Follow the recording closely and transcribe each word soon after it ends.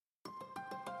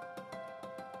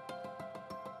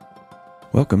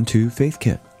Welcome to Faith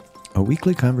Kit, a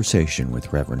weekly conversation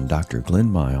with Reverend Dr.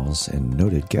 Glenn Miles and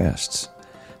noted guests,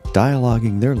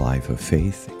 dialoguing their life of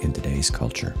faith in today's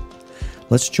culture.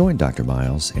 Let's join Dr.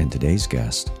 Miles and today's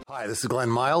guest. Hi, this is Glenn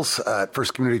Miles at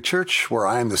First Community Church, where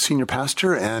I am the senior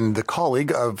pastor and the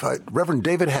colleague of Reverend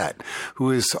David Hatt,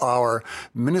 who is our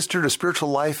Minister to Spiritual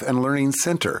Life and Learning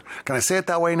Center. Can I say it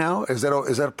that way now? Is that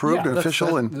approved and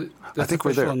official? That's I think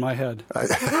we're there. in my head.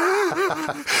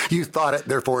 You thought it,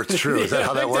 therefore it's true. Is that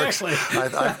how that exactly.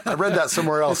 works? I read that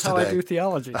somewhere else That's today. how I do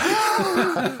theology.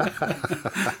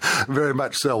 Very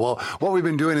much so. Well, what we've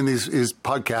been doing in these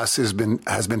podcasts has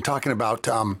been talking about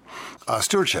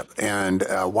stewardship and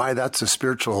why that's a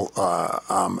spiritual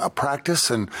a practice,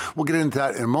 and we'll get into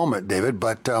that in a moment, David.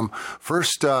 But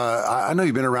first, I know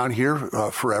you've been around here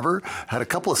forever. Had a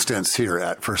couple of stints here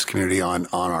at First Community on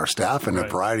our staff in a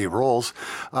variety of roles,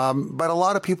 but a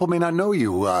lot of people may not know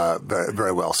you very,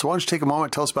 very well. So why don't you take a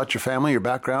moment, tell us about your family, your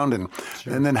background, and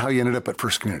then how you ended up at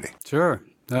First Community. Sure.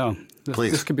 No,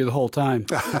 this could be the whole time.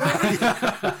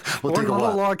 We'll Born in a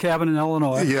little log cabin in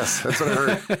Illinois. Yes, that's what I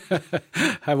heard.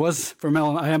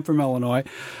 I am from Illinois.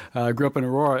 Grew up in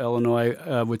Aurora,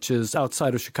 Illinois, which is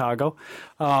outside of Chicago,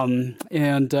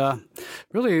 and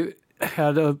really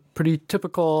had a pretty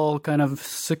typical kind of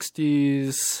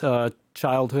 60s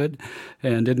childhood,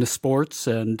 and into sports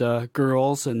and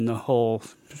girls and the whole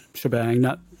shebang.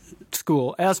 Not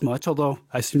school as much, although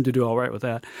I seem to do all right with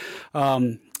that.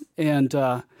 And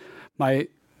my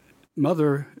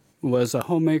mother was a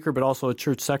homemaker, but also a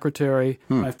church secretary.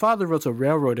 My father was a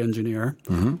railroad engineer,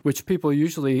 which people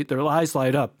usually, their eyes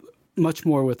light up much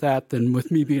more with that than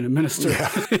with me being a minister.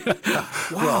 Yeah.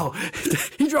 Wow,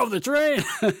 he drove the train.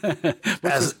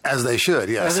 as they should,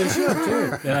 yes. As they should,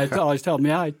 too. And I always tell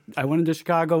them, I went into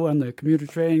Chicago on the commuter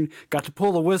train, got to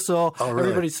pull the whistle. Oh, really?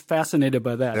 Everybody's fascinated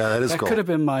by that. Yeah, that is cool. That could have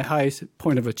been my highest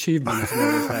point of achievement, as a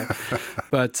matter of fact.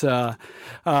 But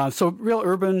so real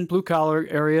urban, blue-collar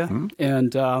area,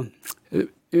 and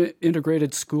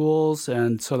integrated schools,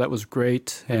 and so that was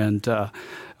great. And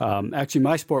actually,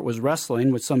 my sport was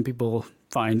wrestling, which some people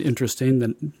find interesting.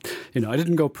 That I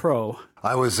didn't go pro.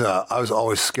 I was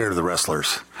always scared of the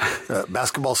wrestlers.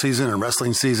 Basketball season and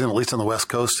wrestling season, at least on the West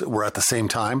Coast, were at the same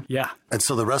time. Yeah. And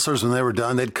so the wrestlers, when they were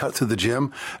done, they'd cut through the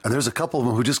gym, and there's a couple of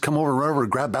them who just come over and run over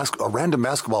and grab a random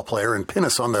basketball player and pin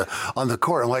us on the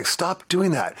court. I'm like, stop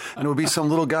doing that. And it would be some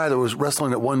little guy that was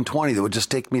wrestling at 120 that would just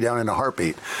take me down in a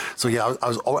heartbeat. So yeah,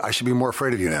 I should be more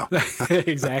afraid of you now.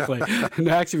 Exactly. And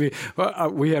actually,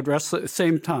 we had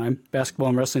same time, basketball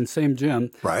and wrestling, same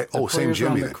gym. Right. The Same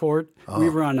gym. On the court. Oh. We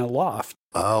were on a loft.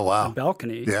 Oh, wow. A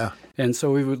balcony. Yeah. And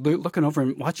so we were looking over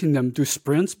and watching them do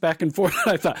sprints back and forth.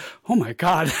 I thought, oh, my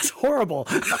God, that's horrible.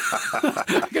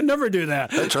 I could never do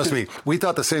that. Trust me, we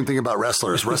thought the same thing about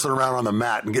wrestlers. Wrestling around on the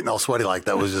mat and getting all sweaty like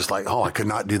that was just like, I could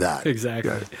not do that.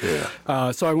 Exactly.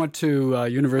 Yeah. So I went to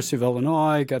University of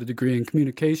Illinois, got a degree in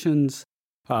communications,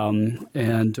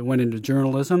 and went into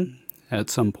journalism at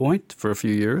some point for a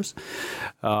few years.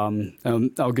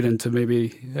 I'll get into maybe,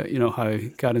 how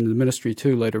I got into the ministry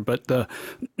too later, but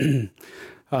when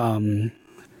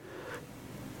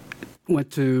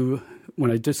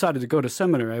I decided to go to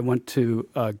seminary, I went to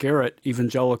Garrett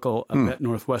Evangelical up at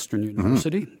Northwestern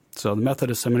University, so the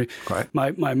Methodist seminary. Right.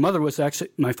 My father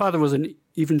was an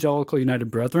Evangelical United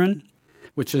Brethren,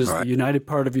 which is the United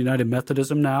part of United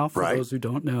Methodism now, for those who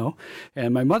don't know.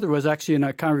 And my mother was actually in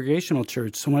a congregational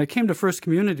church. So when I came to First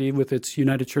Community with its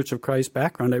United Church of Christ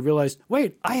background, I realized,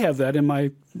 wait, I have that in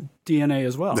my DNA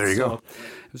as well. There you go.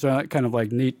 It was kind of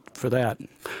like neat for that.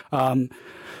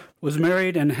 Was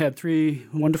married and had 3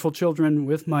 wonderful children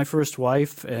with my first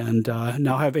wife, and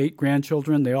now have 8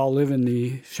 grandchildren. They all live in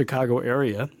the Chicago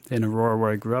area, in Aurora,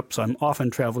 where I grew up, so I'm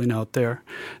often traveling out there.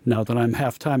 Now that I'm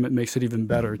half-time, it makes it even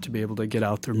better to be able to get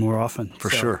out there more often. For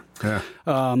sure, yeah.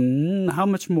 How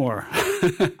much more?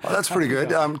 Well, that's pretty good.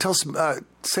 Tell us,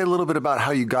 say a little bit about how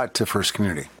you got to First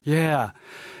Community. Yeah.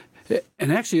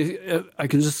 And actually, I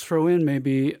can just throw in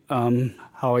maybe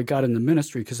how I got in the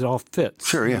ministry, because it all fits.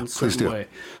 Sure, yeah, in a please certain do. way.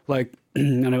 Like,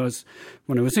 when I was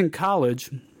in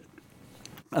college,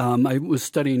 I was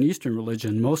studying Eastern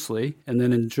religion mostly, and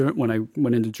then when I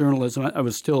went into journalism, I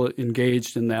was still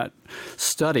engaged in that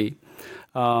study.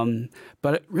 But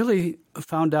I really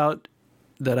found out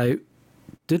that I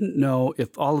didn't know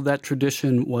if all of that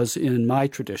tradition was in my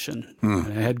tradition. I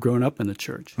had grown up in the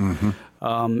church.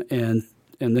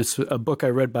 And a book I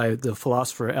read by the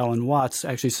philosopher Alan Watts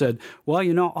actually said, well,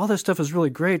 all this stuff is really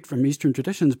great from Eastern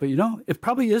traditions, but, it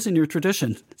probably is in your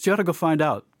tradition. So you ought to go find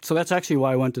out. So that's actually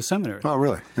why I went to seminary. Oh,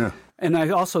 really? Yeah. And I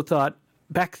also thought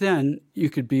back then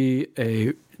you could be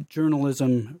a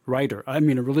journalism writer. I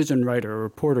mean, a religion writer, a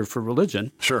reporter for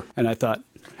religion. Sure. And I thought,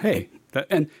 hey,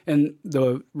 and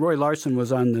the Roy Larson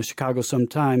was on the Chicago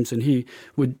Sun-Times, and he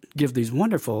would give these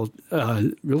wonderful,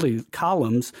 really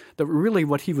columns that were really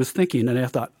what he was thinking. And I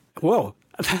thought, whoa,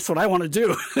 that's what I want to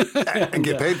do. And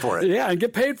get paid for it. Yeah, and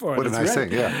get paid for it. What a nice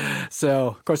thing, yeah. So,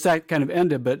 of course, that kind of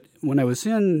ended. But when I was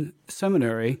in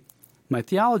seminary, my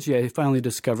theology I finally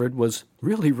discovered was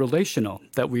really relational,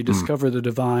 that we discover the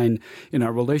divine in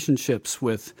our relationships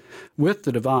with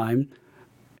the divine,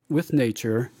 with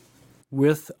nature,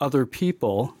 with other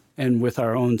people, and with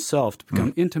our own self. To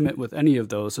become intimate with any of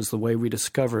those is the way we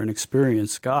discover and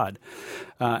experience God.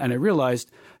 And I realized,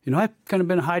 I've kind of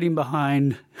been hiding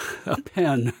behind a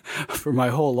pen for my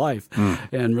whole life.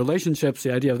 And relationships,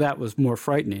 the idea of that was more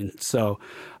frightening. So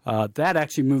that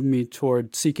actually moved me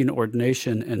toward seeking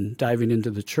ordination and diving into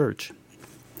the church.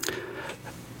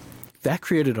 That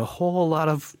created a whole lot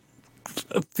of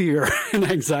fear and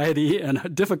anxiety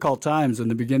and difficult times in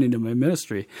the beginning of my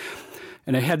ministry.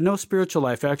 And I had no spiritual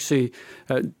life. Actually,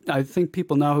 I think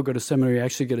people now who go to seminary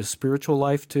actually get a spiritual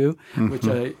life too, which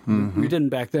we didn't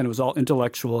back then. It was all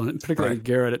intellectual, and particularly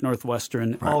Garrett at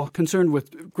Northwestern, all concerned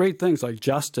with great things like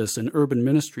justice and urban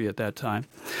ministry at that time,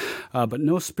 but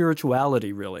no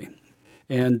spirituality really.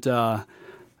 And I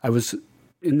was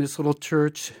in this little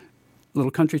church,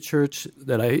 little country church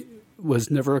that I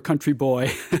was never a country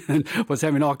boy and was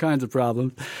having all kinds of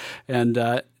problems. And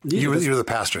you were the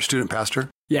pastor, student pastor?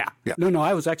 Yeah. No,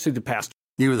 I was actually the pastor.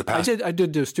 You were the pastor? I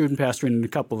did do student pastoring in a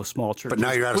couple of small churches. But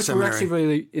now you're out of seminary. Which were actually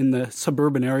really in the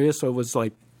suburban area, so it was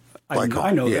like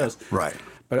I know this. Right.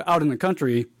 But out in the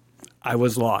country, I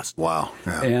was lost. Wow.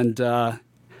 Yeah. And,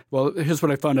 well, here's what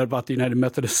I found out about the United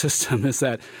Methodist system is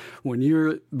that when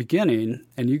you're beginning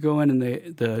and you go in and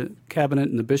the cabinet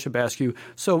and the bishop ask you,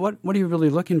 so what are you really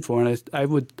looking for? And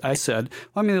I said,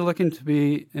 well, I'm either looking to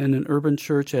be in an urban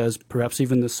church as perhaps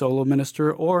even the solo minister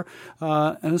or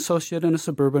an associate in a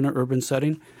suburban or urban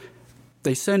setting.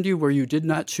 They send you where you did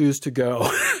not choose to go.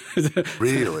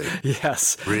 Really?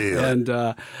 Yes. Really? And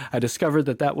I discovered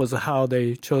that was how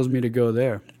they chose me to go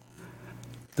there.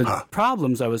 The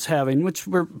problems I was having, which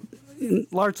were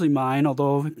largely mine,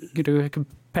 although I could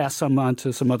pass some on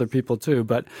to some other people too,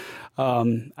 but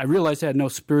I realized I had no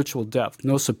spiritual depth,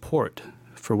 no support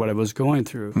for what I was going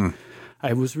through.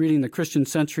 I was reading the Christian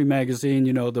Century magazine,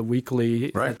 the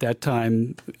weekly, at that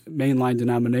time, mainline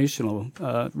denominational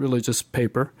religious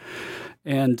paper,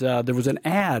 and there was an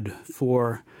ad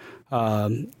for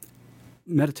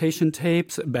meditation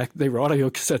tapes. They were audio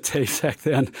cassette tapes back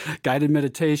then, guided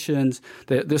meditations.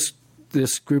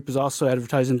 This group is also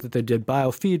advertising that they did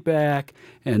biofeedback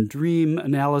and dream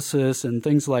analysis and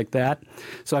things like that.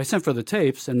 So I sent for the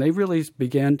tapes, and they really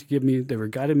began to give me, they were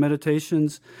guided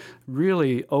meditations,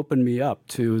 really opened me up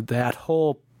to that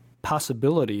whole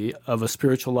possibility of a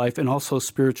spiritual life and also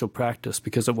spiritual practice,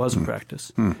 because it was a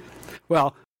practice.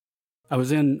 Well, I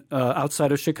was in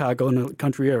outside of Chicago in a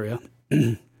country area,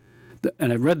 and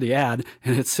I read the ad,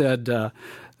 and it said it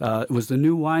was the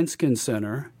New Wineskin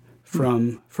Center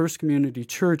from First Community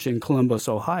Church in Columbus,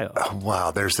 Ohio. Oh,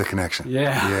 wow, there's the connection.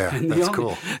 Yeah, and that's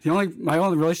cool. My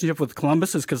only relationship with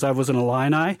Columbus is because I was an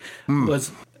Illini,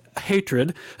 was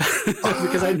hatred,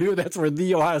 because I knew that's where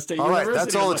the Ohio State University was. All right,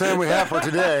 that's all the time we have for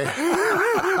today.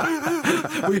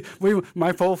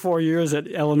 My full 4 years at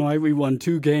Illinois, we won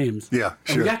 2 games. Yeah,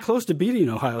 sure. And we got close to beating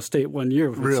Ohio State one year.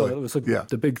 Really? So it was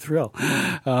the big thrill.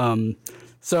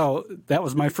 So that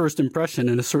was my first impression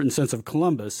in a certain sense of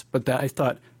Columbus. But I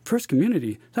thought, First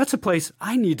Community, that's a place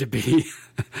I need to be.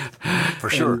 For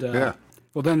sure, yeah.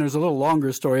 Well, then there's a little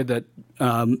longer story that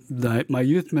my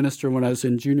youth minister when I was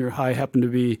in junior high happened to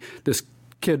be this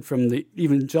kid from the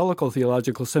Evangelical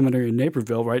Theological Seminary in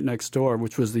Naperville right next door,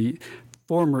 which was the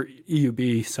former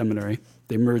EUB seminary.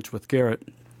 They merged with Garrett.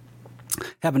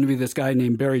 Happened to be this guy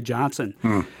named Barry Johnson.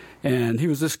 And he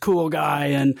was this cool guy,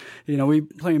 and, we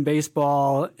playing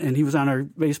baseball, and he was on our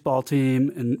baseball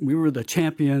team, and we were the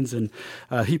champions, and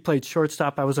he played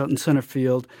shortstop. I was out in center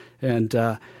field, and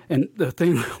the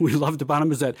thing we loved about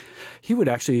him is that he would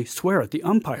actually swear at the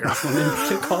umpires when they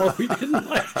made a call we didn't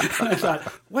like. And I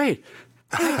thought, wait,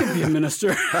 I could be a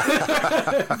minister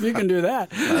if you can do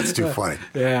that. That's too funny.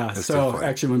 Yeah. That's so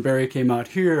actually, when Barry came out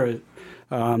here,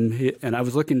 and I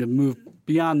was looking to move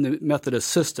beyond the Methodist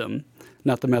system,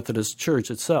 not the Methodist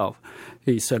Church itself,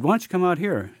 he said, why don't you come out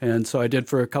here? And so I did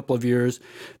for a couple of years.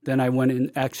 Then I went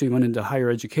into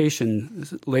higher education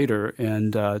later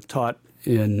and taught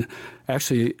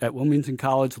at Wilmington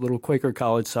College, a little Quaker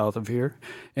college south of here,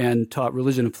 and taught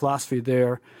religion and philosophy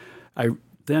there.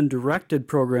 then directed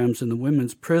programs in the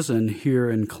women's prison here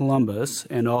in Columbus,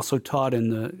 and also taught in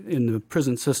the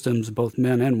prison systems, both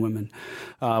men and women,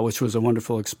 which was a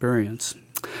wonderful experience.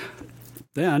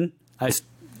 Then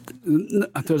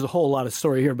there's a whole lot of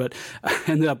story here, but I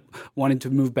ended up wanting to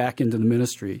move back into the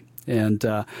ministry, and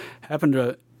happened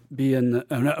to be and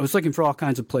I was looking for all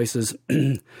kinds of places.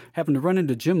 Happened to run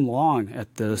into Jim Long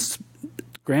at the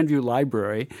Grandview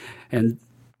Library, and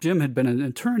Jim had been an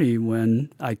attorney when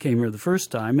I came here the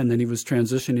first time, and then he was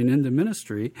transitioning into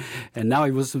ministry, and now he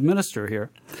was the minister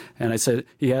here. And he said,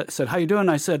 "How you doing?"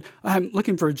 I said, "I'm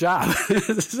looking for a job."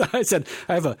 So I said,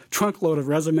 "I have a trunk load of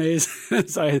resumes."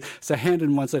 So I handed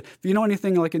him one. Said, "If you know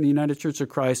anything like in the United Church of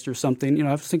Christ or something,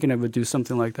 I was thinking I would do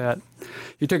something like that."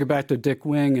 He took it back to Dick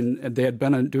Wing, and they had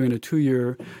been doing a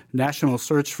 2-year national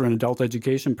search for an adult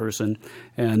education person,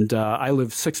 and I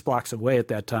lived 6 blocks away at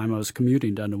that time. I was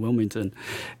commuting down to Wilmington.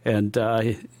 And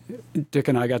Dick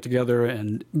and I got together,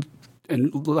 and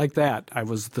like that, I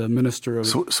was the minister of...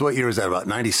 So what year was that, about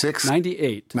 96?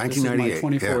 98. 1998. This is my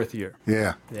 24th year.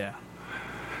 Yeah. Yeah.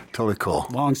 Totally cool.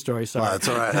 Long story, sorry. That's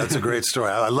all right. That's a great story.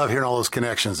 I love hearing all those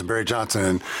connections, and Barry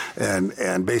Johnson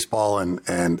and baseball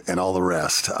and all the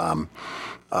rest.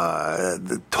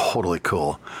 Totally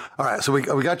cool. All right, so we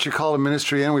got your call to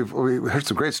ministry in. We heard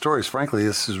some great stories. Frankly,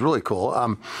 this is really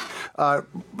cool.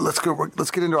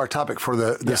 Let's get into our topic for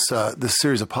this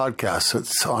series of podcasts.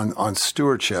 It's on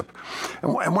stewardship,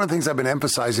 and one of the things I've been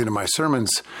emphasizing in my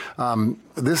sermons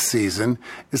this season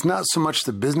is not so much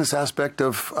the business aspect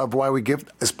of why we give,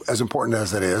 as important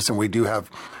as that is, and we do have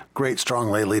great, strong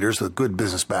lay leaders with good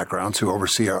business backgrounds who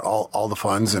oversee all the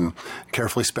funds and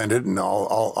carefully spend it and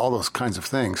all those kinds of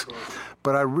things.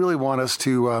 But I really want us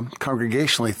to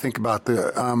congregationally think about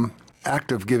the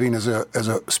act of giving as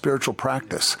a spiritual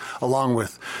practice, along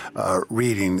with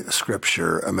reading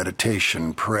Scripture, a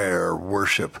meditation, prayer,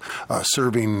 worship,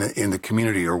 serving in the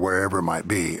community or wherever it might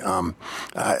be.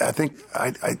 I think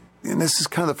and this is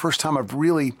kind of the first time I've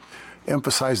really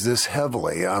emphasize this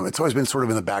heavily. It's always been sort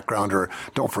of in the background, or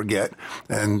don't forget.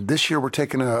 And this year we're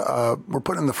putting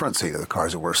in the front seat of the car,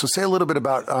 as it were. So say a little bit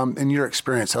about, in your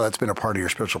experience, how that's been a part of your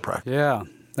spiritual practice. Yeah.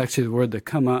 Actually, the word that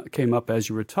came up as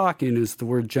you were talking is the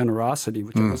word generosity,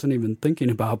 which I wasn't even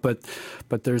thinking about.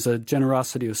 But there's a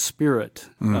generosity of spirit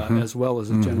as well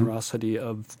as a generosity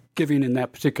of giving in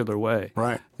that particular way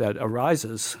that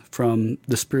arises from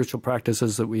the spiritual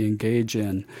practices that we engage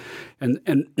in.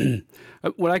 And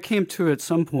what I came to at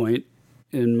some point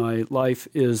in my life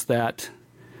is that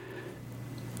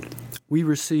we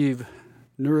receive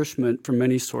nourishment from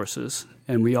many sources,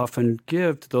 and we often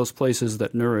give to those places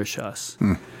that nourish us.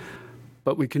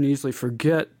 But we can easily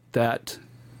forget that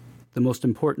the most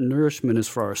important nourishment is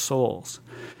for our souls.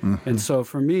 And so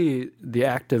for me, the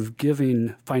act of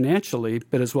giving financially,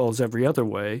 but as well as every other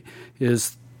way,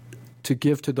 is to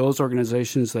give to those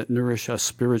organizations that nourish us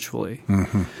spiritually.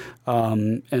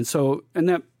 And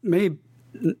that may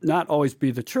not always be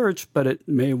the church, but it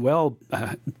may well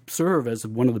serve as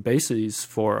one of the bases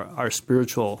for our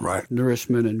spiritual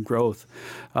nourishment and growth.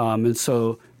 And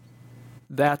so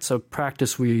that's a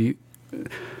practice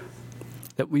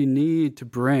that we need to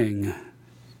bring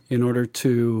in order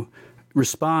to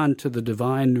respond to the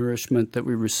divine nourishment that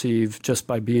we receive just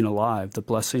by being alive, the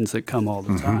blessings that come all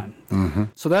the time.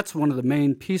 So that's one of the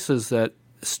main pieces that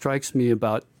strikes me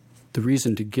about the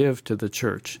reason to give to the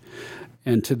church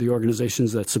and to the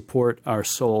organizations that support our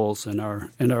souls and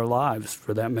our lives,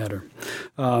 for that matter.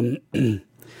 And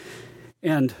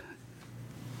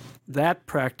that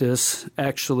practice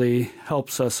actually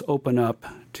helps us open up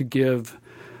to give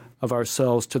of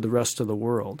ourselves to the rest of the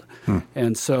world.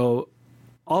 And so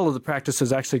all of the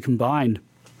practices actually combined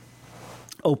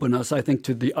open us, I think,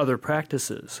 to the other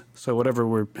practices. So whatever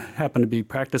we happen to be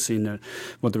practicing,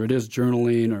 whether it is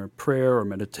journaling or prayer or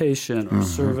meditation or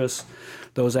service,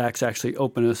 those acts actually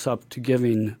open us up to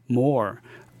giving more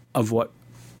of what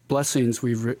blessings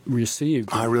we've received.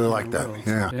 I really like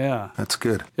that. Yeah. That's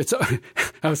good.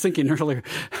 I was thinking earlier,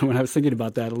 when I was thinking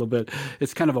about that a little bit,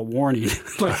 it's kind of a warning.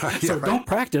 Don't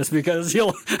practice, because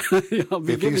you'll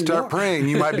be if you start praying,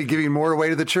 you might be giving more away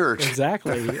to the church.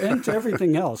 Exactly. And to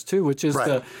everything else too, which is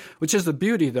the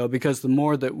beauty, though, because the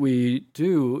more that we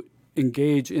do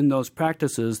engage in those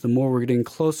practices, the more we're getting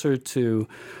closer to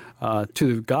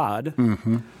God,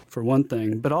 for one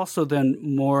thing, but also then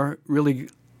more really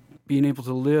being able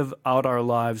to live out our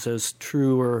lives as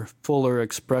truer, fuller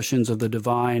expressions of the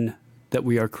divine that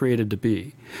we are created to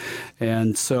be.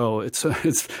 And so it's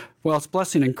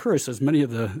blessing and curse, as many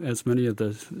of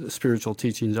the spiritual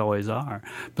teachings always are.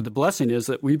 But the blessing is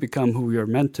that we become who we are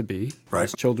meant to be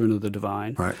as children of the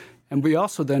divine. And we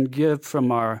also then give from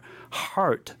our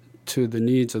heart to the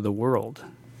needs of the world.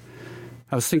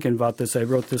 I was thinking about this. I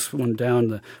wrote this one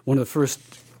down. One of the first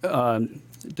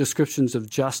descriptions of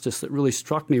justice that really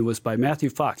struck me was by Matthew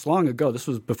Fox long ago. This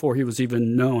was before he was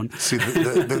even known. See,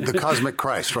 the Cosmic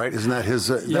Christ, right? Isn't that his?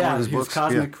 That one of his books?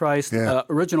 Cosmic Christ,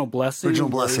 Original Blessing. Original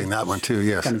Blessing, that one too.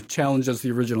 Yes, kind of challenges the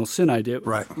original sin idea.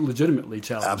 Right, legitimately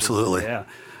challenges. Absolutely,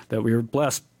 that we were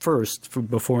blessed first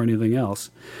before anything else,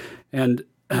 and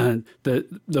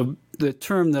the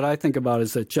term that I think about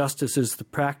is that justice is the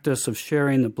practice of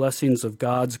sharing the blessings of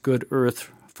God's good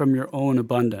earth from your own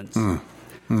abundance.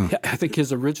 I think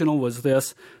his original was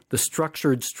this: the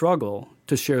structured struggle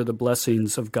to share the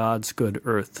blessings of God's good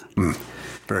earth.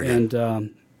 Very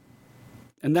good.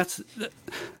 And that's,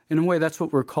 in a way, that's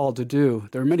what we're called to do.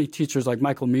 There are many teachers, like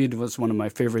Michael Meade was one of my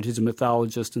favorite. He's a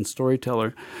mythologist and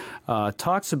storyteller.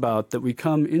 Talks about that we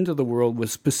come into the world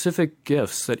with specific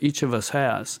gifts that each of us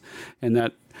has, and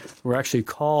that we're actually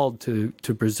called to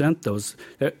present those.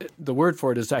 The word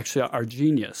for it is actually our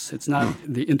genius. It's not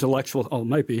the intellectual, it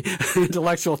might be,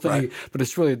 intellectual thing, right, but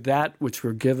it's really that which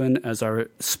we're given as our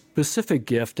specific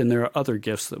gift, and there are other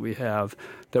gifts that we have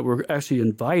that we're actually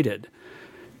invited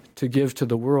to give to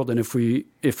the world. And if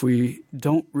we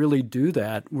don't really do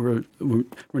that, we're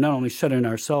not only shutting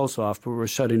ourselves off, but we're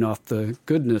shutting off the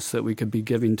goodness that we could be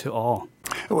giving to all.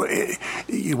 Well,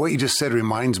 what you just said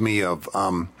reminds me of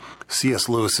C.S.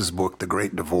 Lewis's book, The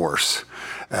Great Divorce,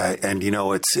 and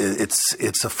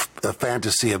it's a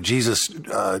fantasy of Jesus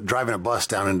driving a bus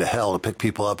down into hell to pick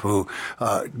people up who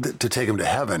to take them to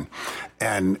heaven,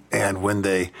 and when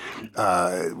they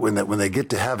get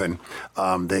to heaven,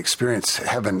 they experience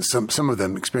heaven. Some of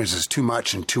them experiences too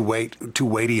much and too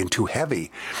weighty and too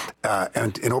heavy, so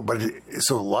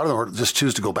a lot of them just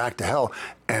choose to go back to hell,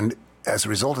 and as a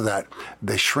result of that,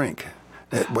 they shrink.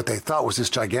 What they thought was this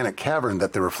gigantic cavern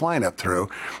that they were flying up through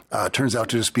turns out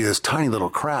to just be this tiny little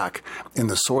crack in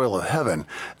the soil of heaven.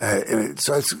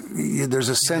 So there's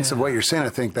a sense of what you're saying. I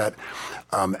think that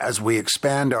as we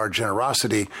expand our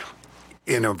generosity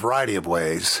in a variety of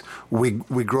ways, we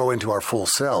grow into our full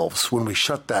selves. When we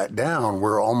shut that down,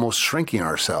 we're almost shrinking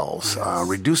ourselves,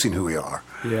 reducing who we are.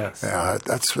 Yes,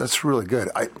 that's really good.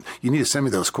 You need to send me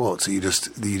those quotes that you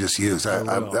just used.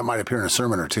 That might appear in a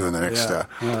sermon or two in the next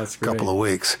couple of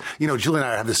weeks. Julie and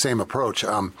I have the same approach.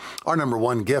 Our number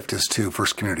one gift is to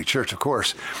First Community Church, of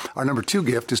course. Our number two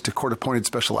gift is to court-appointed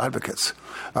special advocates,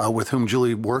 with whom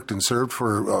Julie worked and served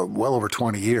for well over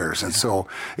 20 years. And so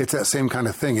it's that same kind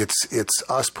of thing. It's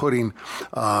us putting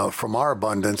from our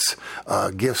abundance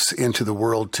gifts into the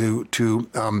world to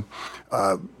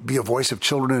be a voice of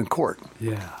children in court.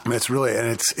 Yeah, and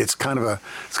it's kind of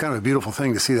a beautiful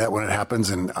thing to see that when it happens.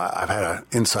 And I've had an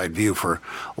inside view for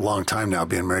a long time now,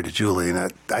 being married to Julie,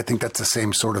 and I think that's the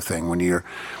same sort of thing when you're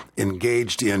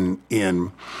engaged in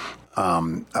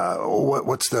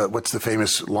what's the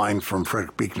famous line from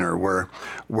Frederick Buechner,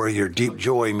 where your deep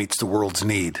joy meets the world's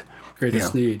need.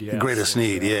 Greatest need, yeah. Greatest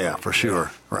need, for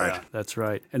sure. Right. Yeah, that's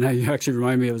right. And you actually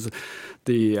remind me of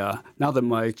now that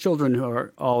my children who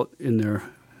are all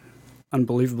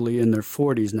unbelievably in their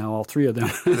 40s now, all three of them.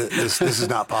 This is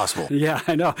not possible. Yeah,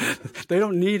 I know. They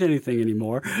don't need anything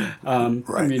anymore. Right.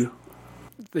 I mean,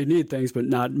 they need things, but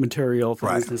not material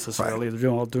things necessarily. Right.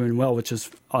 They're all doing well, which is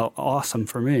awesome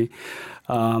for me.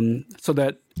 So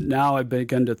that now I've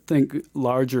begun to think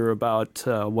larger about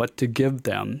what to give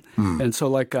them. And so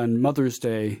like on Mother's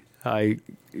Day, I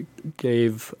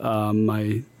gave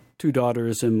my two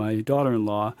daughters and my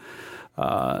daughter-in-law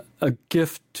a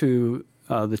gift to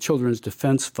the Children's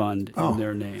Defense Fund in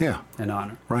their name and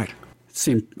honor. Right. It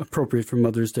seemed appropriate for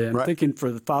Mother's Day. I'm thinking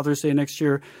for the Father's Day next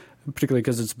year, particularly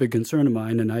because it's a big concern of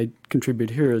mine, and I contribute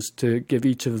here, is to give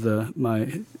each of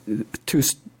my two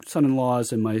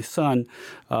son-in-laws and my son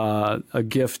a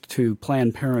gift to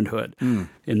Planned Parenthood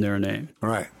in their name.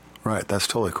 Right. That's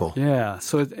totally cool. Yeah.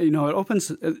 So, it opens,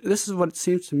 this is what it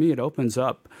seems to me, it opens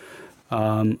up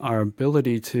our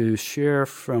ability to share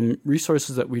from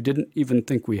resources that we didn't even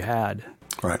think we had.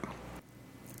 Right.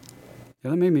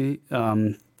 Yeah, that made me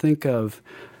think of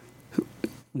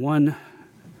one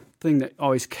thing that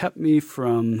always kept me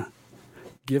from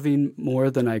giving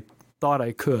more than I thought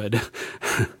I could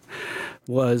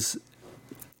was,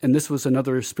 and this was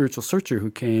another spiritual searcher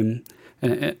who came,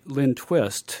 Lynn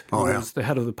Twist, who was the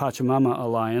head of the Pachamama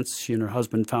Alliance. She and her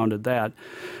husband founded that.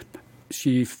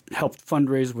 She helped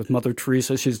fundraise with Mother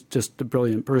Teresa. She's just a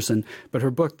brilliant person. But her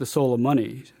book, The Soul of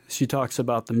Money, she talks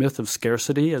about the myth of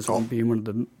scarcity as being one of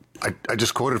the... I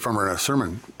just quoted from her in a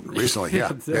sermon recently. I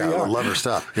love her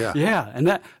stuff. Yeah. Yeah, and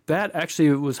that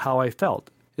actually was how I felt,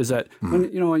 is that when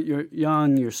you're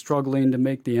young, you're struggling to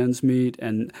make the ends meet,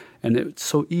 and it's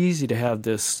so easy to have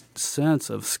this sense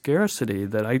of scarcity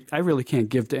that I really can't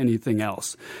give to anything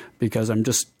else because I'm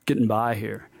just getting by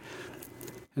here.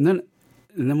 And then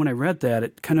when I read that,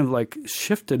 it kind of like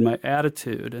shifted my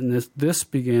attitude, and this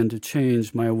began to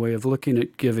change my way of looking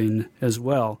at giving as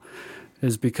well,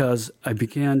 is because I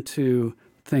began to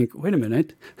think, wait a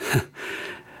minute,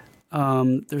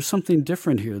 there's something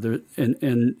different here.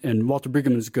 And Walter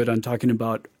Brigham is good on talking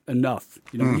about enough.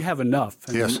 We have enough.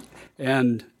 Yes.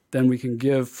 And then we can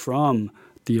give from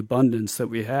the abundance that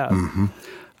we have.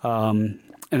 And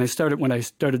when I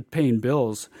started paying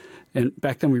bills, and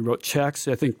back then we wrote checks.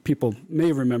 I think people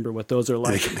may remember what those are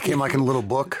like. They came like in a little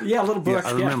book? Yeah, a little book. Yeah,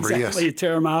 I remember, exactly. yes. You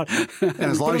tear them out and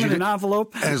as long put as them you in an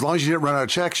envelope. And as long as you didn't run out of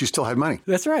checks, you still had money.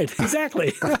 That's right.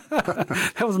 Exactly.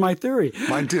 That was my theory.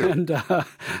 Mine too. And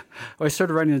I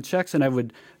started writing the checks, and I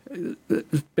would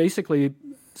basically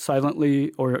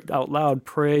silently or out loud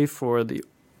pray for the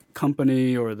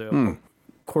company or the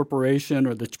corporation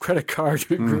or the credit card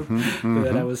group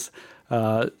that I was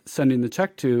sending the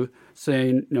check to,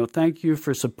 saying, thank you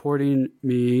for supporting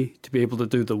me to be able to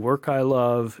do the work I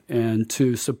love and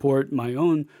to support my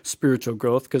own spiritual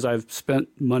growth, because I've spent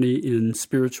money in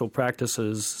spiritual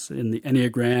practices in the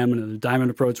Enneagram and the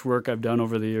Diamond Approach work I've done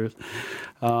over the years.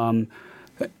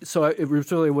 So it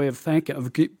was really a way of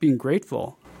being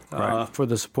grateful for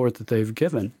the support that they've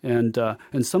given.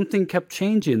 And something kept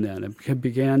changing then. It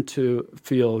began to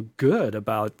feel good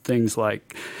about things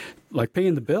like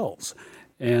paying the bills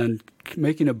and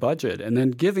making a budget, and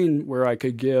then giving where I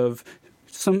could give,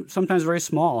 sometimes very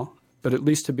small, but at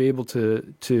least to be able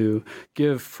to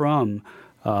give from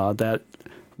that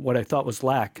what I thought was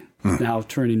lack now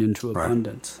turning into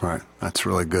abundance. Right. That's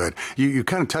really good. You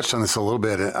kind of touched on this a little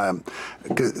bit.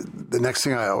 The next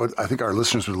thing I think our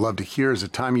listeners would love to hear is a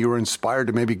time you were inspired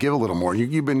to maybe give a little more.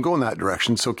 You've been going that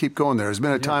direction, so keep going there. There's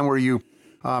been a time where you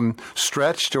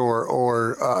stretched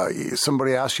or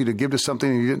somebody asked you to give to something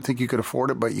and you didn't think you could afford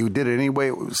it, but you did it anyway.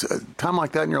 It was a time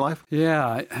like that in your life? Yeah.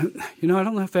 I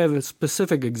don't know if I have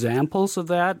specific examples of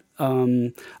that,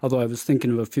 although I was thinking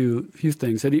of a few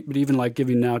things. But even like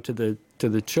giving now to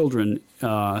the children,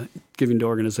 giving to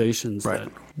organizations that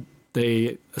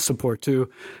they support too.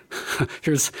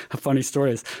 Here's a funny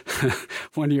story.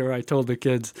 One year I told the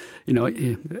kids,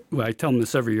 I tell them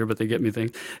this every year, but they get me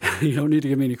things. You don't need to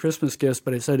give me any Christmas gifts,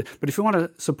 but I said, but if you want to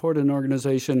support an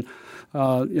organization,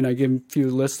 I gave them a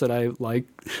few lists that I like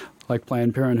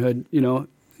Planned Parenthood. You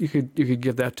could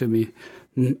give that to me.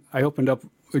 I opened up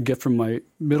a gift from my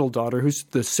middle daughter, who's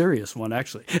the serious one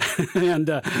actually, and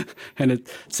it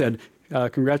said,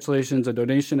 congratulations, a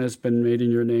donation has been made in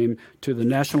your name to the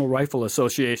National Rifle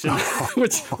Association,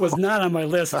 which was not on my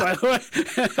list, by the way.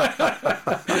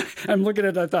 I'm looking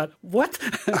at it, I thought, what?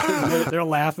 They're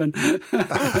laughing.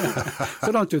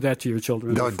 So don't do that to your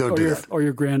children. Don't do that. Or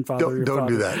your grandfather or your Don't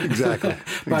father. do that. Exactly.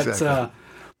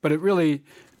 But it really,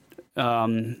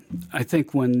 I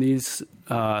think when these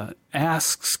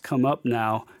asks come up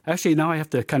now I have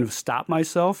to kind of stop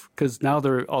myself, because now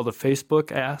they're all the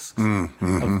Facebook asks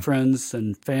of friends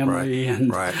and family,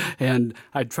 and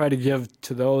I try to give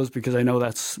to those because I know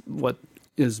that's what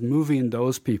is moving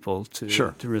those people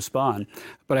to respond.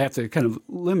 But I have to kind of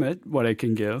limit what I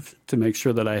can give to make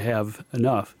sure that I have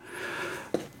enough.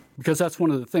 Because that's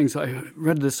one of the things. I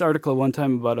read this article one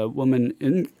time about a woman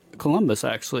in Columbus,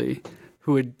 actually,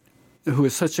 who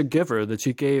was such a giver that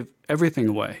she gave everything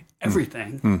away,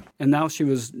 everything. And now she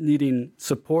was needing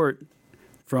support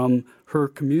from her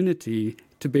community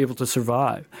to be able to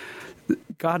survive.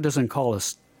 God doesn't call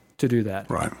us to do that.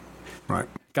 Right.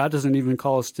 God doesn't even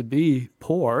call us to be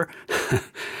poor.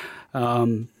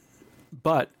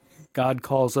 But God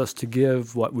calls us to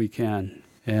give what we can.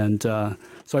 And so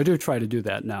I do try to do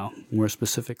that now more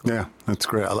specifically. Yeah, that's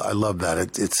great. I love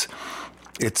that. It's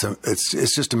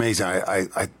just amazing.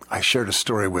 I shared a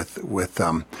story with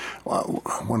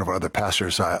one of our other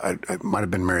pastors. I might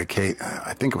have been Mary Kate.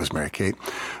 I think it was Mary Kate,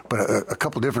 but a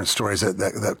couple different stories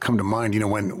that come to mind.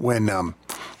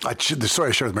 The story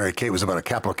I shared with Mary Kate was about a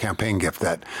capital campaign gift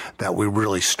that we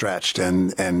really stretched,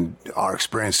 and our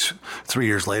experience 3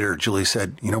 years later. Julie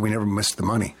said, we never missed the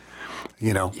money.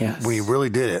 Yes. We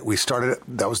really did it. We started it.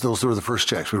 Those were the first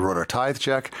checks. We wrote our tithe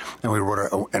check,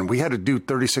 and we had to do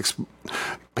 36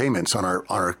 payments on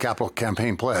our capital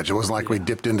campaign pledge. It wasn't like we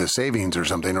dipped into savings or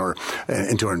something or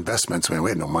into our investments. We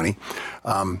had no money.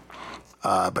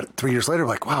 But 3 years later,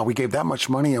 wow, we gave that much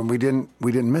money and we didn't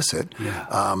miss it. Yeah.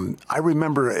 I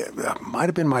remember it might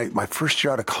have been my first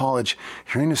year out of college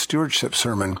hearing a stewardship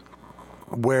sermon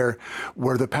where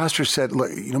the pastor said,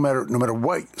 look, no matter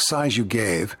what size you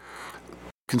gave,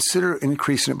 consider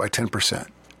increasing it by 10%.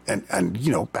 And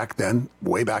you know,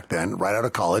 way back then, right out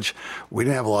of college, we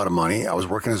didn't have a lot of money. I was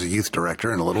working as a youth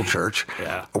director in a little church.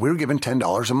 Yeah. We were given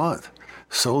 $10 a month.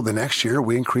 So the next year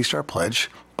we increased our pledge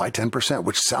by 10%,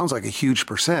 which sounds like a huge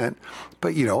percent,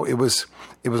 but you know, it was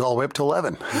all the way up to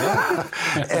 11. Yeah.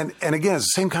 and again, it's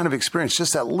the same kind of experience,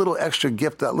 just that little extra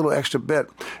gift, that little extra bit.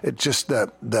 It just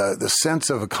the sense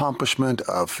of accomplishment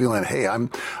of feeling, hey, I'm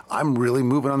really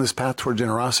moving on this path toward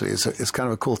generosity. It's kind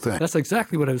of a cool thing. That's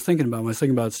exactly what I was thinking about when I was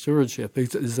thinking about stewardship,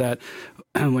 is that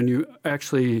when you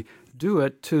actually do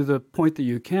it to the point that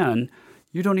you can,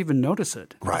 you don't even notice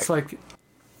it. Right. It's like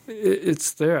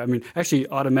it's there. I mean, actually,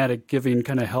 automatic giving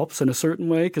kind of helps in a certain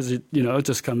way because it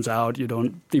just comes out. You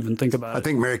don't even think about it. I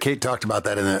think Mary Kate talked about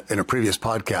that in a previous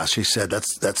podcast. She said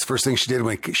that's the first thing she did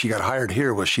when she got hired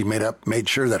here was she made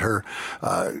sure that her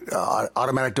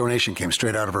automatic donation came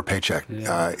straight out of her paycheck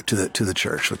to the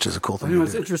church, which is a cool thing. You know,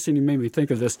 it's interesting. You made me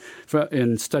think of this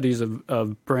in studies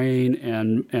of brain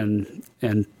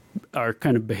and our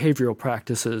kind of behavioral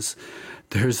practices.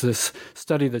 There's this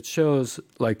study that shows,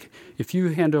 like, if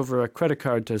you hand over a credit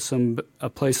card to a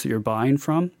place that you're buying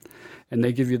from, and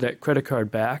they give you that credit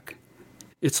card back,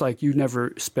 it's like you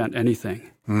never spent anything.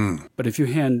 But if you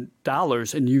hand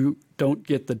dollars and you don't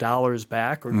get the dollars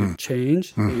back or get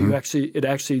change,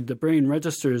 the brain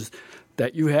registers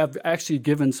that you have actually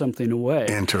given something away.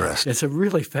 Interesting. It's a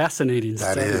really fascinating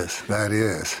study. That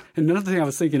is. And another thing I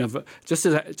was thinking of, just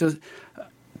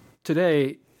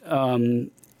today.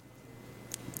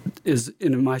 Is,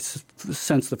 in my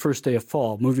sense, the first day of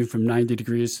fall, moving from 90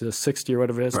 degrees to 60 or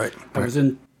whatever it is. Right. I was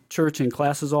in church in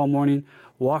classes all morning,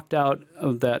 walked out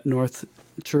of that North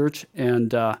Church,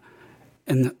 and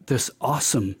this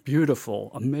awesome,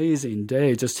 beautiful, amazing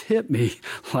day just hit me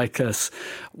like this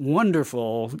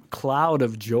wonderful cloud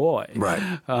of joy.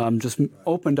 Right. Just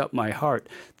opened up my heart.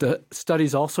 The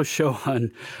studies also show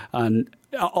on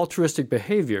altruistic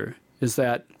behavior is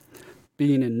that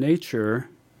being in nature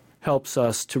helps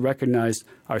us to recognize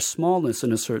our smallness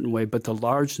in a certain way, but the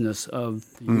largeness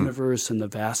of the universe and the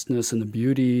vastness and the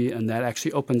beauty, and that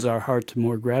actually opens our heart to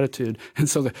more gratitude. And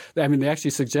so, they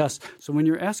actually suggest, so when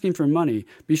you're asking for money,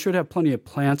 be sure to have plenty of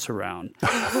plants around.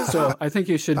 So I think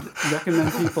you should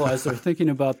recommend people, as they're thinking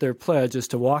about their pledge, is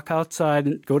to walk outside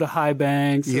and go to high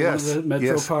banks, the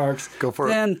metro parks,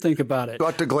 then think about it. Go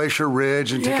out to Glacier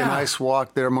Ridge and take a nice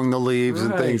walk there among the leaves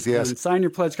and things, yes. And sign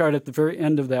your pledge card at the very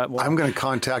end of that walk. I'm going to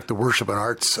contact the worship and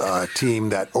arts team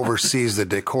that oversees the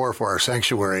decor for our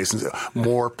sanctuaries and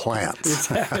more plants.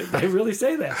 They really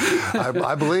say that.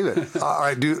 I believe it. All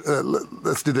right,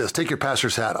 let's do this. Take your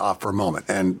pastor's hat off for a moment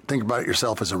and think about it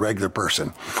yourself as a regular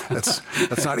person. That's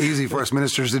not easy for us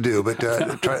ministers to do, but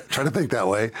try to think that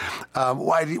way.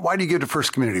 Why do you give to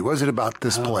First Community? What is it about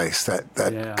this place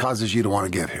that causes you to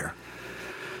want to give here?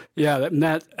 Yeah,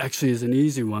 that actually is an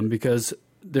easy one because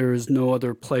there is no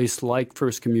other place like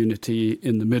First Community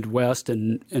in the Midwest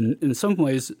and in some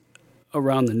ways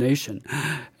around the nation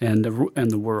and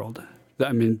the world.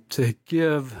 I mean, to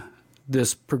give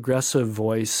this progressive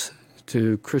voice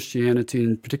to Christianity,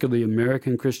 and particularly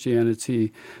American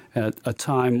Christianity, at a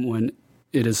time when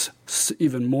it is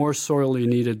even more sorely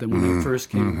needed than when I first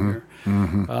came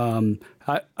here.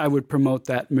 I would promote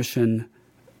that mission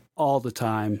all the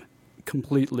time,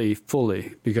 completely,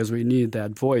 fully, because we need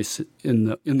that voice in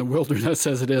the wilderness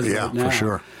as it is right now. Yeah, for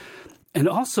sure. And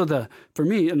also for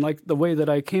me, and like the way that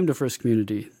I came to First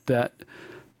Community, that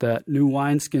new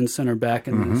wineskin center back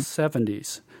in the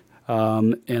 70s,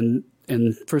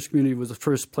 and First Community was the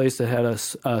first place that had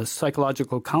a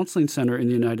psychological counseling center in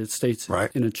the United States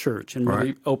in a church, and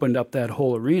really opened up that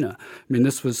whole arena. I mean,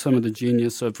 this was some of the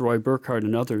genius of Roy Burkhart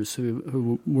and others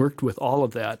who worked with all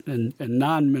of that, and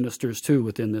non-ministers too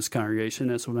within this congregation,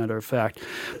 as a matter of fact.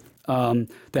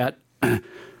 That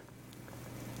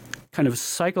kind of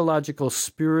psychological,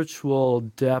 spiritual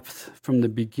depth from the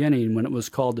beginning, when it was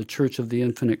called the Church of the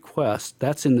Infinite Quest,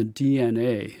 that's in the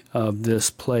DNA of this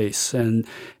place. And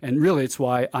really, it's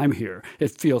why I'm here.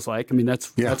 It feels like, I mean,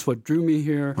 that's what drew me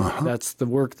here. That's the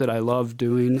work that I love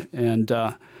doing. And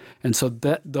so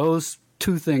those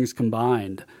two things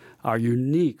combined are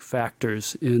unique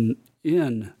factors in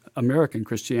American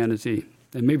Christianity,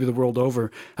 and maybe the world over.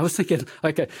 I was thinking,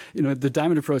 the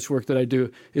Diamond Approach work that I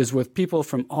do is with people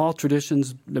from all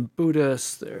traditions, the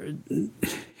Buddhists, there are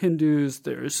Hindus,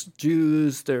 there's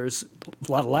Jews, there's a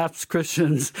lot of lapsed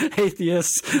Christians,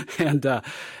 atheists,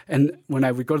 and when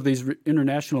I would go to these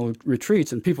international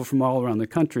retreats, and people from all around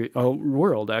the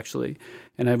world actually,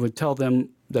 and I would tell them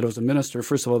that I was a minister.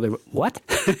 First of all, they would, what?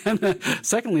 And then,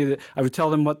 secondly, I would tell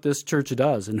them what this church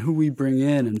does and who we bring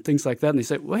in and things like that. And they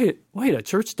say, wait, a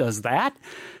church does that?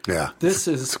 Yeah. This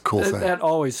is a cool thing. That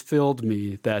always filled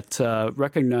me, that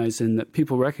recognizing that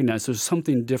people recognize there's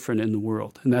something different in the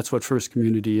world. And that's what First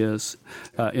Community is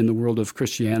in the world of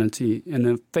Christianity and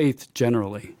the faith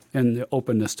generally, and the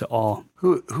openness to all.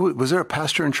 Who was there a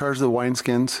pastor in charge of the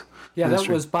wineskins? Yeah, ministry?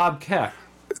 that was Bob Keck.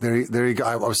 There you go.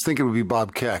 I was thinking it would be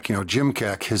Bob Keck. Jim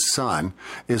Keck, his son,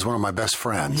 is one of my best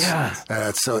friends. Yes.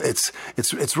 So it's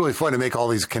really fun to make all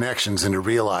these connections and to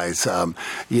realize, how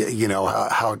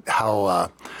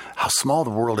small the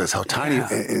world is, how tiny,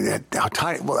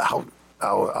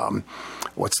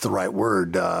 what's the right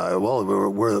word?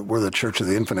 We're the Church of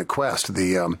the Infinite Quest.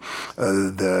 The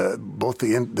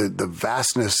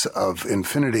vastness of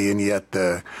infinity, and yet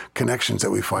the connections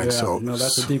that we find. Yeah,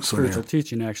 that's a deep spiritual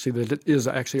teaching. Actually, that it is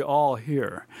actually all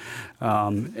here,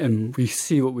 and we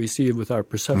see what we see with our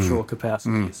perceptual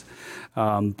capacities,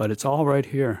 but it's all right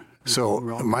here. So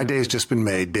my day's just been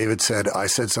made. David said I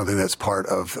said something that's part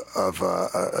of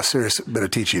a serious bit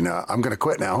of teaching. I'm going to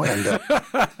quit now and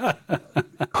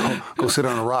go sit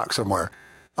on a rock somewhere.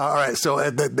 All right. So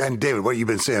and David, what you've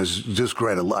been saying is just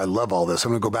great. I love all this. I'm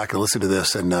going to go back and listen to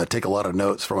this and take a lot of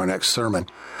notes for my next sermon.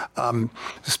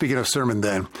 Speaking of sermon,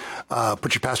 then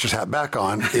put your pastor's hat back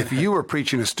on. If you were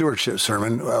preaching a stewardship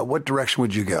sermon, what direction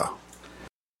would you go?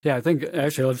 Yeah, I think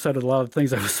actually I've said a lot of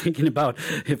things I was thinking about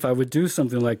if I would do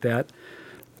something like that.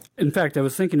 In fact, I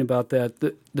was thinking about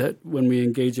that when we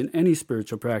engage in any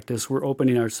spiritual practice, we're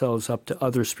opening ourselves up to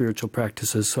other spiritual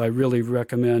practices. So I really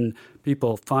recommend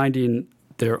people finding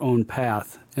their own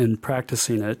path and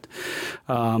practicing it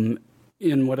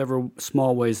in whatever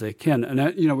small ways they can.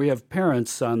 And, we have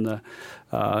parents on the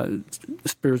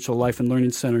Spiritual Life and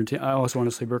Learning Center team. I always want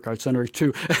to say Burkhardt Center,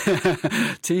 too,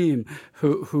 team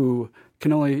who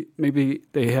can only, maybe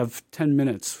they have 10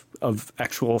 minutes of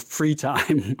actual free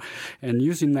time, and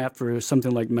using that for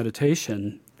something like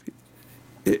meditation,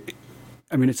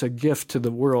 it's a gift to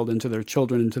the world and to their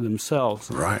children and to themselves.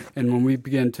 Right. And when we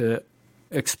begin to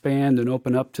expand and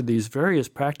open up to these various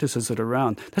practices that are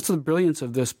around, that's the brilliance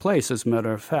of this place, as a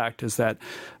matter of fact, is that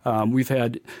we've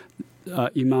had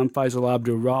Imam Faisal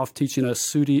Abdul Rauf teaching us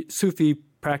Sufi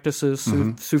practices,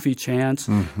 Sufi chants.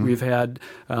 We've had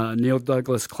Neil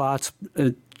Douglas Klotz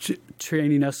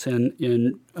training us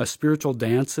in spiritual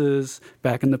dances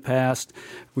back in the past.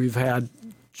 We've had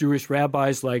Jewish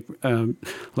rabbis like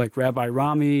Rabbi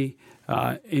Rami,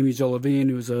 Amy Jo Levine,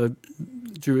 who's a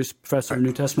Jewish professor of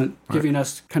New Testament, giving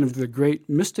us kind of the great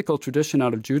mystical tradition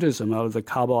out of Judaism, out of the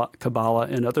Kabbalah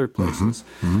and other places.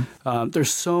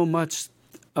 There's so much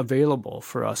available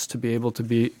for us to be able to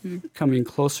be coming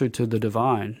closer to the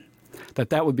divine.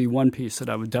 That would be one piece that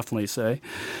I would definitely say.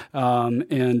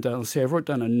 Let's see, I wrote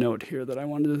down a note here that I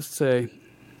wanted to say.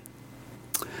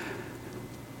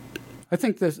 I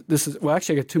think this is, well,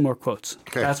 actually I got two more quotes.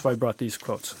 Okay. That's why I brought these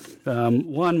quotes.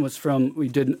 One was we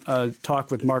did a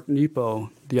talk with Mark Nepo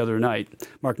the other night.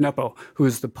 Mark Nepo, who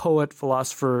is the poet,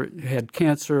 philosopher, had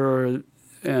cancer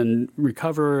and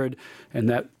recovered, and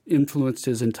that influenced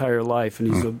his entire life,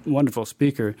 and he's a wonderful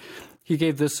speaker. He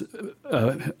gave this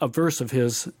a verse of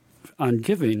his on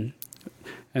giving,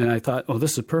 and I thought,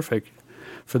 this is perfect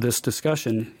for this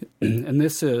discussion. And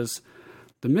this is,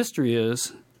 the mystery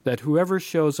is that whoever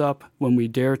shows up when we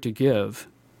dare to give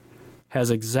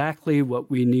has exactly what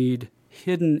we need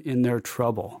hidden in their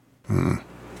trouble.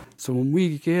 So when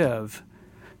we give,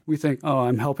 we think,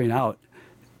 I'm helping out.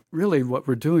 Really what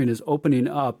we're doing is opening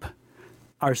up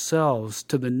ourselves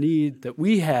to the need that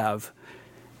we have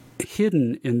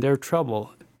hidden in their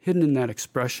trouble, hidden in that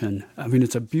expression.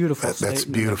 It's a beautiful statement. That's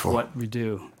beautiful. Of what we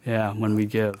do, when we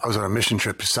give. I was on a mission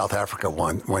trip to South Africa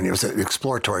when it was an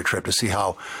exploratory trip to see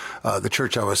how the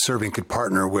church I was serving could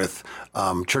partner with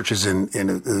churches in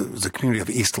the community of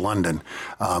East London,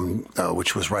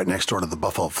 which was right next door to the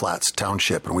Buffalo Flats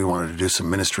Township, and we wanted to do some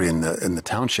ministry in the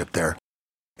township there.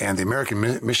 And the American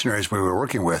missionaries we were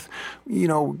working with,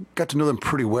 got to know them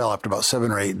pretty well after about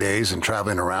 7 or 8 days and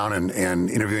traveling around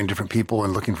and interviewing different people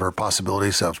and looking for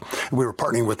possibilities of. We were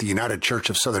partnering with the United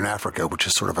Church of Southern Africa, which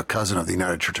is sort of a cousin of the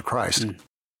United Church of Christ. And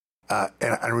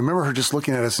I remember her just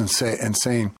looking at us and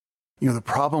saying, the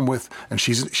problem with, and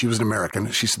she was an American.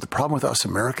 She said, the problem with us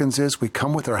Americans is we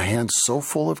come with our hands so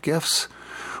full of gifts,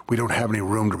 we don't have any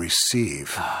room to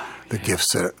receive the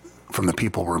gifts that from the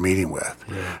people we're meeting with.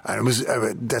 Yeah. And it was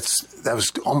that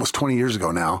was almost 20 years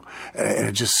ago now, and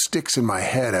it just sticks in my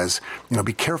head as,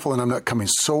 be careful, and I'm not coming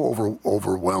so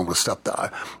overwhelmed with stuff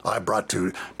that I brought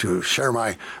to share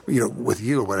my with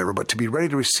you or whatever, but to be ready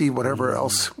to receive whatever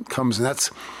else comes. And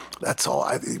that's all.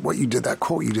 What you did, that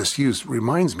quote you just used,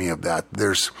 reminds me of that.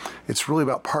 It's really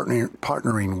about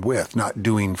partnering with, not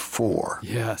doing for.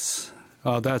 Yes.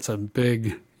 Oh, that's a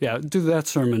big. Yeah, do that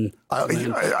sermon.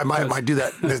 I might do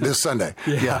that this Sunday.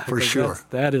 Yeah, for sure.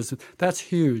 That's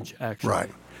huge, actually.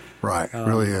 Right. It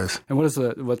really is. And what's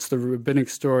the rabbinic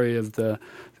story of the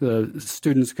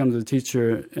students come to the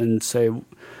teacher and say,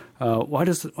 why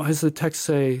does the text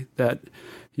say that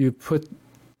you put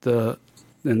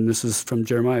and this is from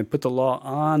Jeremiah, put the law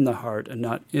on the heart and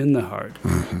not in the heart?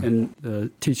 Mm-hmm. And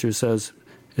the teacher says,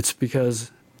 it's because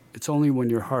it's only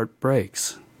when your heart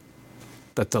breaks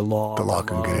that the law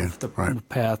can get in. The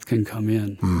path can come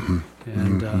in. Mm-hmm.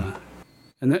 And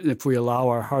and then if we allow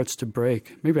our hearts to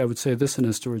break, maybe I would say this in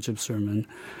a stewardship sermon,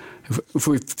 if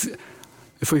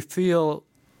we feel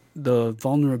the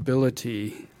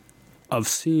vulnerability of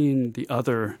seeing the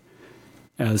other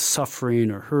as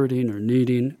suffering or hurting or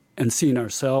needing, and seeing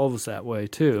ourselves that way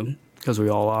too, because we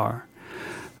all are,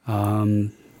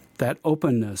 that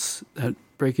openness, that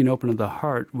breaking open of the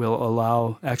heart will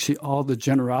allow actually all the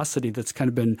generosity that's kind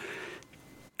of been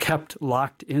kept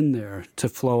locked in there to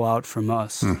flow out from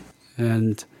us.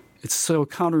 And it's so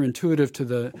counterintuitive to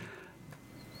the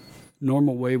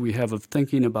normal way we have of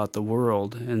thinking about the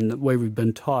world and the way we've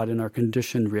been taught in our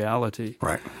conditioned reality.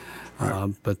 Right.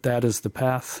 But that is the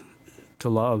path to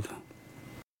love.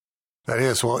 That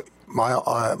is. Well,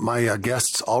 my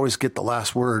guests always get the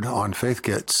last word on Faith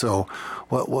Kit. So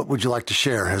what would you like to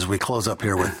share as we close up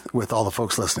here with all the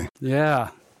folks listening? Yeah.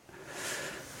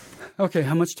 Okay,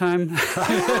 how much time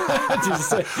did you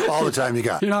say? All the time you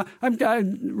got.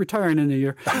 I'm retiring in a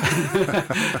year.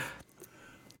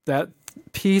 That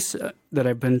piece that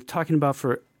I've been talking about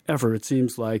forever, it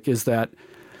seems like, is that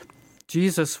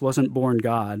Jesus wasn't born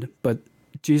God, but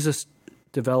Jesus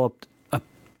developed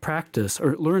practice,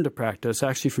 or learned to practice,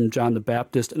 actually from John the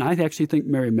Baptist. And I actually think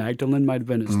Mary Magdalene might have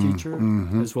been his teacher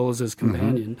as well as his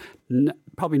companion.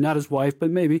 Probably not his wife,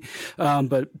 but maybe.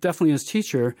 But definitely his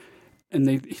teacher. And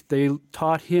they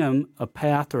taught him a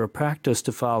path or a practice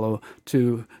to follow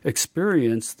to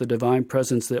experience the divine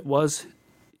presence that was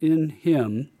in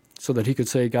him so that he could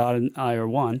say, God and I are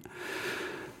one.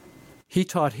 He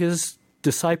taught his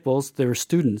disciples, they were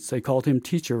students. They called him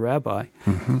teacher, rabbi.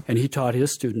 And he taught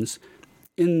his students.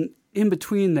 In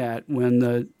between that,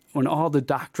 when all the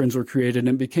doctrines were created and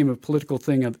it became a political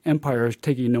thing of empire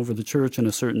taking over the church in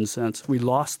a certain sense, we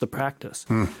lost the practice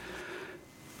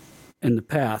and the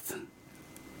path.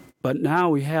 But now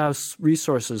we have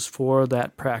resources for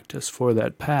that practice, for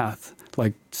that path,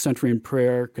 like centering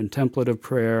prayer, contemplative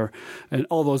prayer, and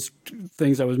all those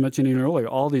things I was mentioning earlier,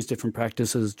 all these different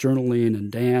practices, journaling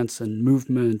and dance and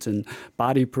movement and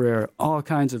body prayer, all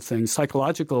kinds of things,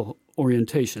 psychological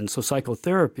orientation. So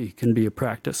psychotherapy can be a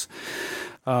practice.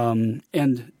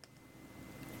 And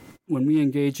when we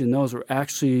engage in those, we're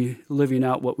actually living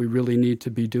out what we really need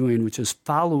to be doing, which is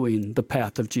following the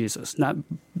path of Jesus, not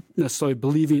necessarily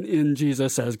believing in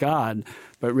Jesus as God,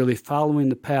 but really following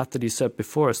the path that he set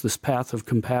before us, this path of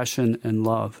compassion and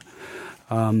love.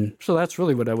 So that's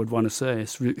really what I would want to say,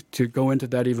 is to go into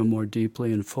that even more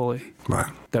deeply and fully. Right.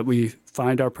 That we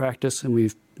find our practice and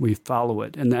we follow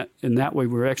it. And that in that way,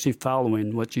 we're actually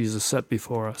following what Jesus set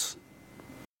before us.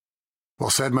 Well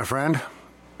said, my friend.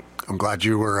 I'm glad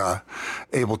you were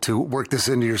able to work this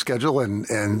into your schedule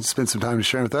and spend some time to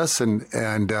share with us. And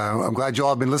I'm glad you all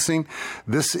have been listening.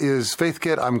 This is Faith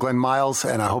Kit. I'm Glenn Miles,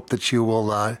 and I hope that you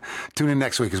will tune in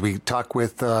next week as we talk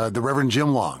with the Reverend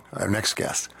Jim Long, our next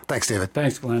guest. Thanks, David.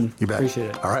 Thanks, Glenn. You bet. Appreciate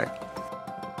it. All right.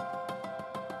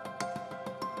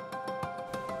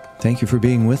 Thank you for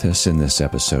being with us in this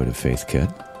episode of Faith Kit.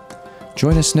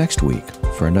 Join us next week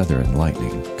for another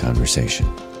enlightening conversation.